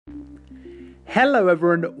Hello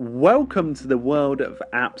everyone, welcome to the World of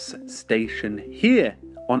Apps station here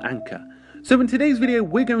on Anchor. So in today's video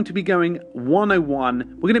we're going to be going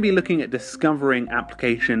 101, we're going to be looking at discovering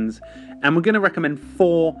applications and we're going to recommend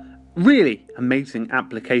 4 really amazing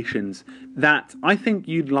applications that I think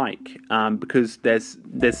you'd like because there's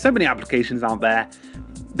so many applications out there.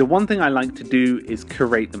 The one thing I like to do is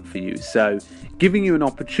curate them for you, so giving you an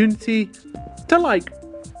opportunity to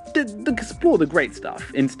explore the great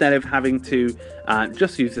stuff instead of having to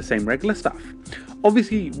just use the same regular stuff.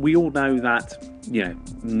 Obviously, we all know that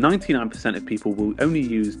 99% of people will only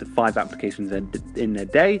use the 5 applications in their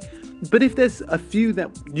day. But if there's a few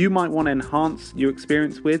that you might want to enhance your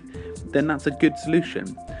experience with, then that's a good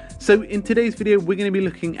solution. So in today's video, we're going to be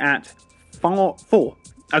looking at 4.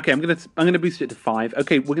 Okay, I'm gonna boost it to 5.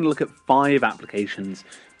 Okay, we're gonna look at 5 applications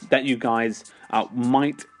that you guys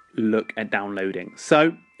might look at downloading.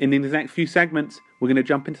 So in the next few segments, we're going to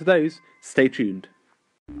jump into those. Stay tuned.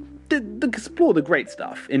 Explore the great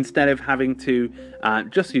stuff instead of having to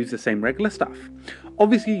just use the same regular stuff.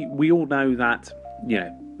 Obviously, we all know that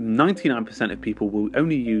 99% of people will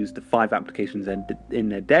only use the 5 applications in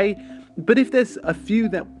their day. But if there's a few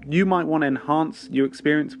that you might want to enhance your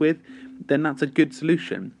experience with, then that's a good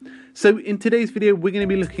solution. So in today's video, we're going to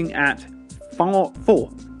be looking at 4.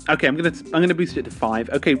 Okay, I'm gonna boost it to 5.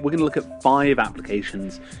 Okay, we're gonna look at 5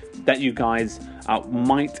 applications that you guys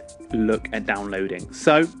might look at downloading.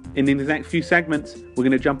 So in the next few segments, we're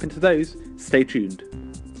gonna jump into those. Stay tuned.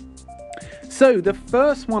 So the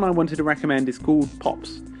first one I wanted to recommend is called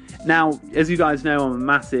Pops. Now, as you guys know, I'm a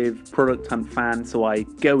massive Product Hunt fan, so I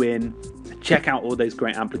go in, check out all those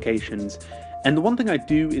great applications. And the one thing I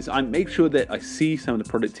do is I make sure that I see some of the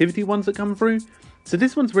productivity ones that come through. So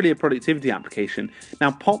this one's really a productivity application.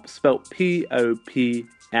 Now, Pops, spelled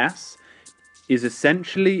P-O-P-S, is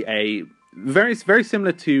essentially a very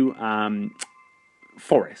similar to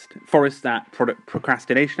Forest, that product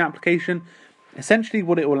procrastination application. Essentially,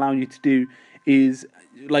 what it will allow you to do is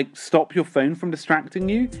stop your phone from distracting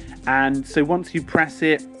you. And so once you press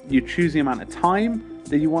it, you choose the amount of time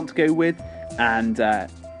that you want to go with, and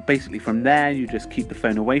basically from there, you just keep the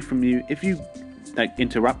phone away from you. If you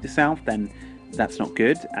interrupt yourself, then that's not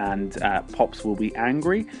good, and Pops will be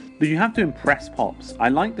angry. But you have to impress Pops. I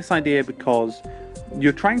like this idea because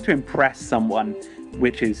you're trying to impress someone,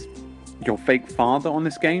 which is your fake father on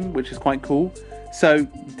this game, which is quite cool. So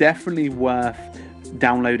definitely worth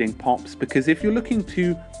downloading Pops, because if you're looking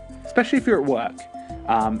to, especially if you're at work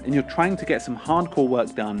and you're trying to get some hardcore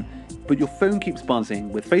work done, but your phone keeps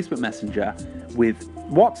buzzing with Facebook Messenger, with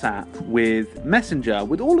WhatsApp, with Messenger,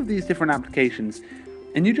 with all of these different applications,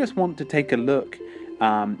 and you just want to take a look,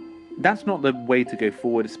 that's not the way to go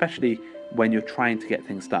forward, especially when you're trying to get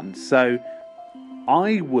things done. So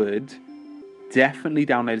I would definitely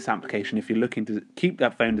download this application if you're looking to keep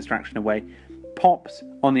that phone distraction away. Pops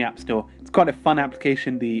on the App Store. It's quite a fun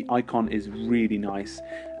application. The icon is really nice,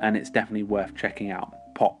 and it's definitely worth checking out.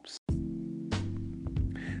 Pops.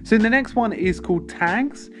 So the next one is called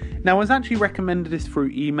Tags. Now, I was actually recommended this through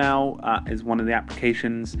email as one of the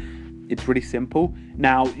applications. It's really simple.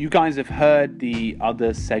 Now, you guys have heard the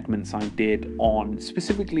other segments I did on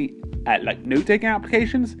specifically note-taking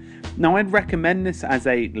applications. Now, I'd recommend this as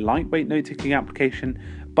a lightweight note-taking application,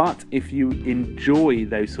 but if you enjoy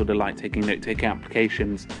those sort of light-taking note-taking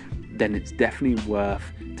applications, then it's definitely worth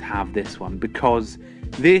to have this one, because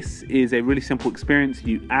this is a really simple experience.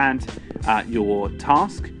 You add your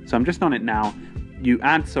task. So I'm just on it now. You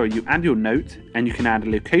add your note, and you can add a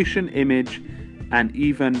location, image, and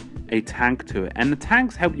even a tag to it. And the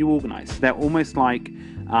tags help you organize. They're almost like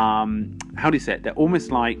they're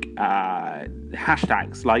almost like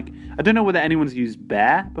hashtags. I don't know whether anyone's used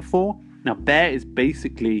Bear before. Now, Bear is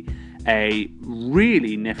basically a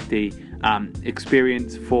really nifty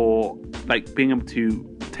experience for being able to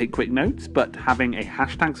take quick notes, but having a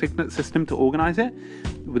hashtag system to organize it.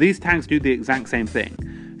 Well, these tags do the exact same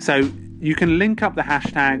thing. So you can link up the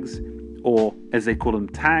hashtags, or as they call them,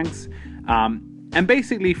 tags. And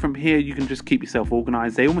basically from here, you can just keep yourself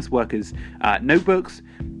organized. They almost work as notebooks.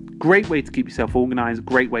 Great way to keep yourself organized.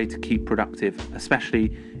 Great way to keep productive,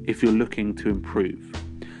 especially if you're looking to improve.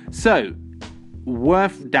 So,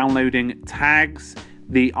 worth downloading Tags.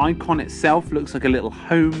 The icon itself looks like a little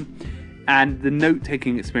home, and the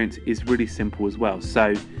note-taking experience is really simple as well.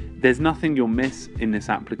 So, there's nothing you'll miss in this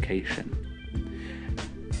application.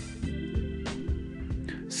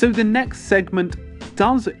 So, the next segment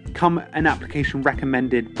does come an application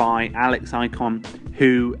recommended by Ikonn,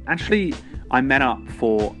 who actually I met up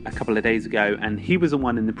for a couple of days ago, and he was the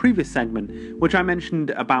one in the previous segment which I mentioned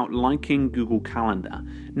about liking Google Calendar.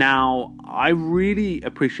 Now, I really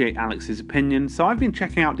appreciate Alex's opinion, so I've been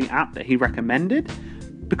checking out the app that he recommended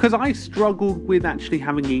because I struggled with actually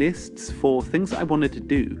having lists for things that I wanted to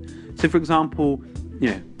do. So, for example,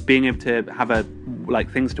 being able to have a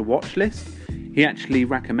things to watch list. He actually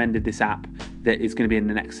recommended this app that is going to be in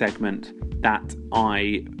the next segment that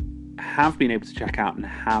I have been able to check out and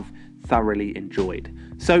have thoroughly enjoyed.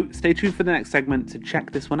 So stay tuned for the next segment to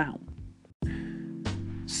check this one out.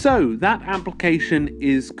 So that application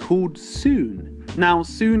is called Soon. Now,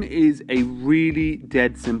 Soon is a really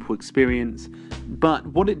dead simple experience, but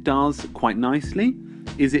what it does quite nicely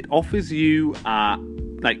is it offers you,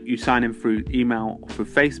 you sign in through email or through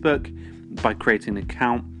Facebook by creating an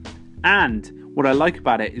account. And what I like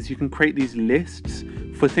about it is you can create these lists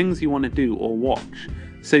for things you want to do or watch.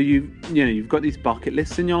 So you've got these bucket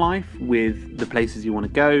lists in your life with the places you want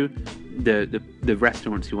to go, the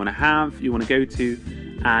restaurants you want to go to,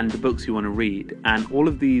 and the books you want to read. And all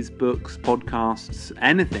of these books, podcasts,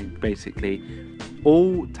 anything basically,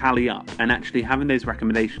 all tally up. And actually having those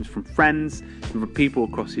recommendations from friends and from people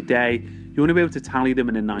across your day, you want to be able to tally them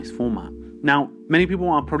in a nice format. Now, many people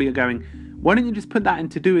are probably going, why don't you just put that in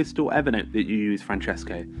Todoist or Evernote that you use,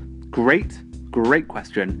 Francesco? Great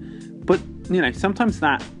question. But, sometimes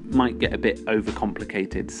that might get a bit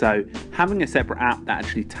overcomplicated. So having a separate app that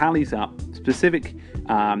actually tallies up specific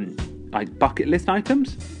bucket list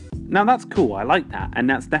items, now that's cool. I like that. And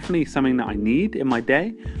that's definitely something that I need in my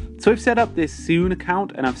day. So I've set up this Soon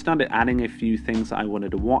account and I've started adding a few things that I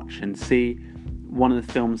wanted to watch and see. One of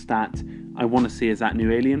the films that I want to see is that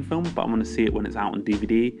new Alien film, but I want to see it when it's out on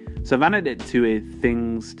DVD. So I've added it to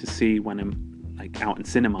things to see when I'm out in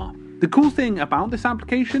cinema. The cool thing about this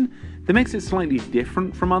application that makes it slightly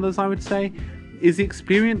different from others, I would say, is the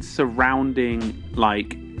experience surrounding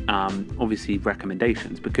obviously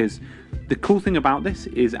recommendations. Because the cool thing about this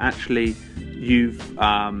is actually you've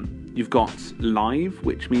got live,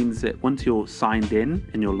 which means that once you're signed in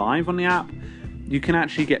and you're live on the app, you can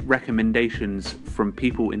actually get recommendations from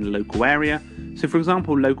people in the local area. So for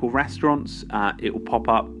example, local restaurants, it will pop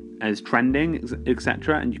up as trending,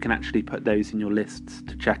 etc. And you can actually put those in your lists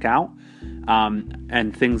to check out,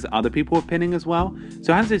 and things that other people are pinning as well.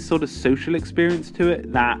 So it has this sort of social experience to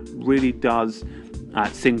it that really does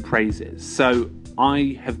sing praises. So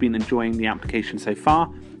I have been enjoying the application so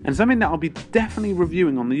far, and something that I'll be definitely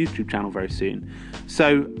reviewing on the YouTube channel very soon.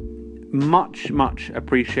 So much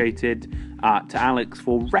appreciated to Alex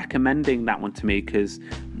for recommending that one to me, because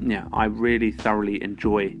I really thoroughly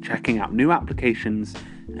enjoy checking out new applications,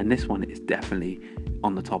 and this one is definitely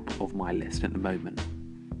on the top of my list at the moment.